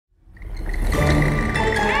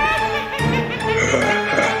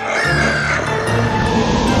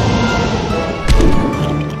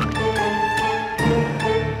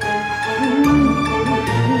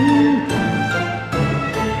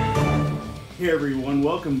Hey everyone,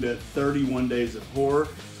 welcome to 31 Days of Horror.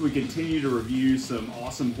 So we continue to review some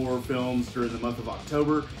awesome horror films during the month of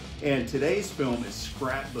October, and today's film is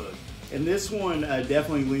Scrapbook. And this one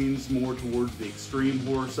definitely leans more towards the extreme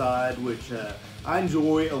horror side, which I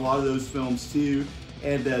enjoy a lot of those films too.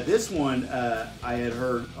 And this one I had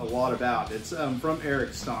heard a lot about. It's from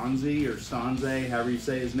Eric Stanze, or Stanze, however you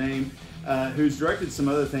say his name, who's directed some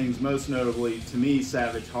other things, most notably to me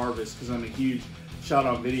Savage Harvest, because I'm a huge shot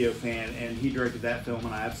on video fan, and he directed that film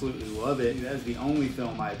and I absolutely love it. That was the only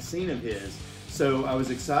film I had seen of his, so I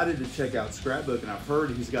was excited to check out Scrapbook, and I've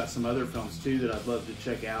heard he's got some other films too that I'd love to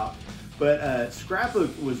check out. But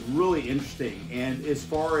Scrapbook was really interesting, and as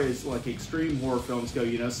far as like extreme horror films go,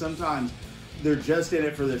 you know, sometimes they're just in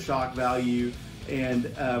it for the shock value, and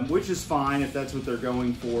which is fine if that's what they're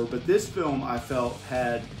going for. But this film, I felt,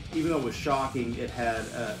 had, even though it was shocking, it had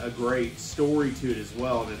a great story to it as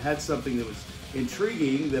well, and it had something that was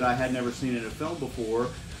intriguing that I had never seen in a film before.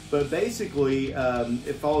 But basically,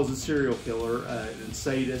 it follows a serial killer and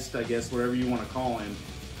sadist, I guess, whatever you want to call him,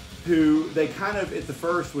 who they kind of, at the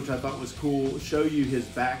first, which I thought was cool, show you his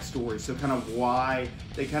backstory. So kind of why,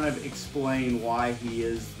 they kind of explain why he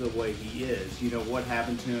is the way he is. You know, what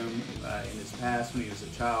happened to him in his past when he was a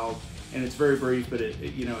child. And it's very brief, but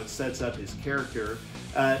you know, it sets up his character,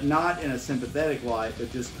 not in a sympathetic light,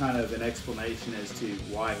 but just kind of an explanation as to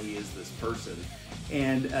why he is this person.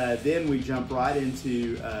 And then we jump right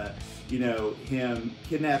into you know, him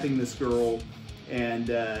kidnapping this girl, and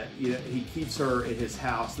you know, he keeps her at his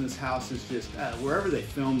house, and this house is just wherever they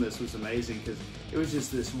filmed this was amazing, because it was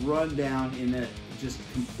just this rundown, in it just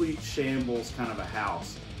complete shambles kind of a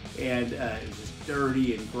house. And it was just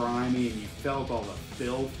dirty and grimy, and you felt all the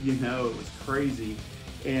filth, you know, it was crazy.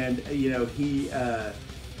 And you know, he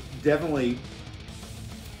definitely,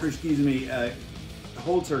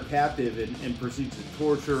 holds her captive and proceeds to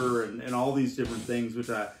torture her and all these different things, which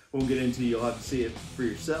I won't get into. You'll have to see it for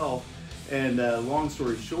yourself. And long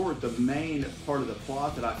story short, the main part of the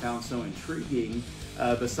plot that I found so intriguing,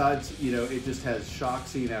 besides, you know, it just has shock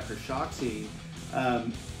scene after shock scene,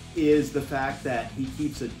 is the fact that he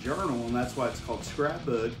keeps a journal, and that's why it's called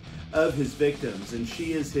Scrapbook, of his victims. And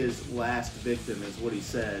she is his last victim, is what he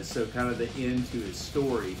says. So kind of the end to his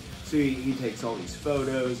story. So he takes all these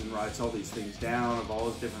photos and writes all these things down of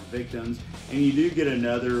all his different victims. And you do get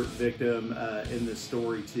another victim in this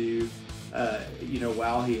story too. You know,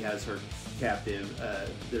 while he has her captive,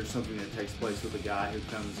 there's something that takes place with a guy who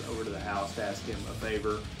comes over to the house to ask him a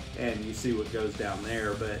favor, and you see what goes down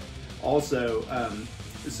there. But also,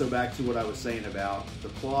 so back to what I was saying about the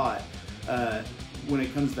plot, when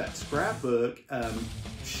it comes to that scrapbook,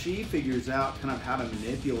 she figures out kind of how to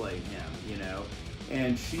manipulate him, you know,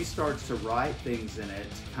 and she starts to write things in it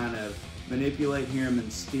to kind of manipulate him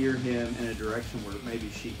and steer him in a direction where maybe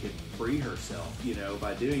she could free herself, you know,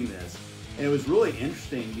 by doing this. And it was really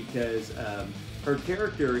interesting because her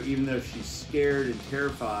character, even though she's scared and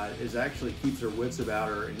terrified, actually keeps her wits about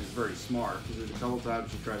her and is very smart, because there's a couple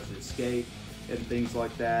times she tries to escape and things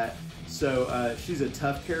like that. So she's a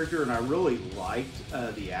tough character, and I really liked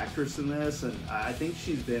the actress in this, and I think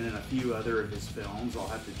she's been in a few other of his films. I'll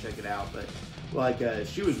have to check it out, but like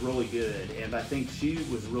she was really good, and I think she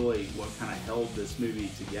was really what kind of held this movie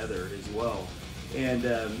together as well. And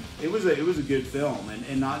it was a good film,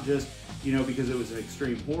 and not just, you know, because it was an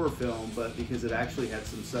extreme horror film, but because it actually had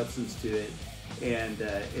some substance to it, and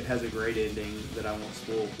it has a great ending that I won't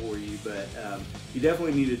spoil for you. But you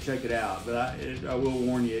definitely need to check it out. But I will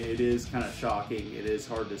warn you, it is kind of shocking. It is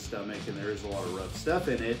hard to stomach, and there is a lot of rough stuff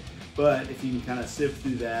in it. But if you can kind of sift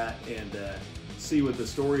through that and see what the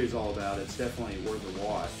story is all about, it's definitely worth a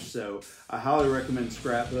watch. So I highly recommend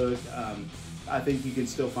Scrapbook. I think you can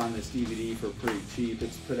still find this DVD for pretty cheap.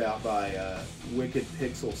 It's put out by Wicked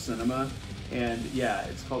Pixel Cinema, and yeah,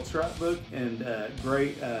 it's called Scrapbook, and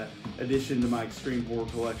great addition to my extreme horror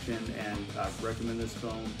collection, and I recommend this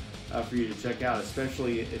film for you to check out,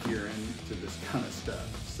 especially if you're into this kind of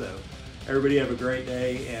stuff. So everybody have a great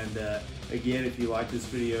day, and again, if you like this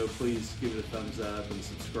video, please give it a thumbs up and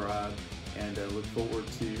subscribe, and look forward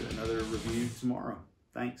to another review tomorrow.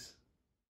 Thanks.